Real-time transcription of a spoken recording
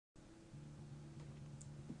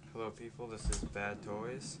Hello people, this is Bad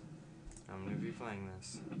Toys. I'm going to be playing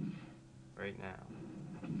this right now.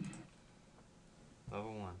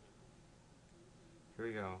 Level 1. Here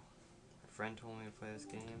we go. My friend told me to play this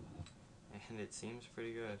game, and it seems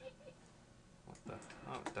pretty good. What the?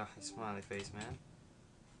 Oh, die, smiley face, man.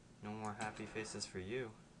 No more happy faces for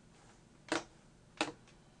you.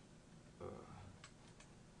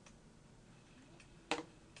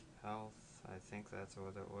 Health, I think that's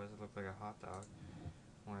what it was. It looked like a hot dog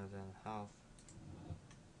more than health.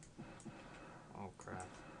 Oh crap.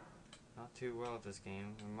 Not too well at this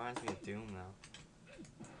game. It reminds me of Doom though.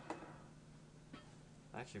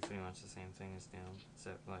 Actually pretty much the same thing as Doom,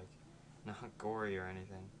 except like not gory or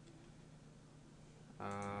anything.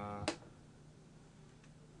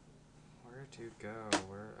 Where to go?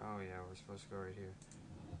 Where? Oh yeah, we're supposed to go right here.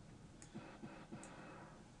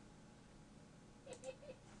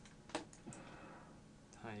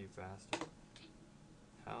 Hi, you bastard.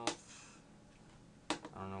 Health.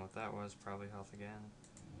 I don't know what that was. Probably health again.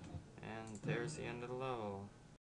 And there's the end of the level.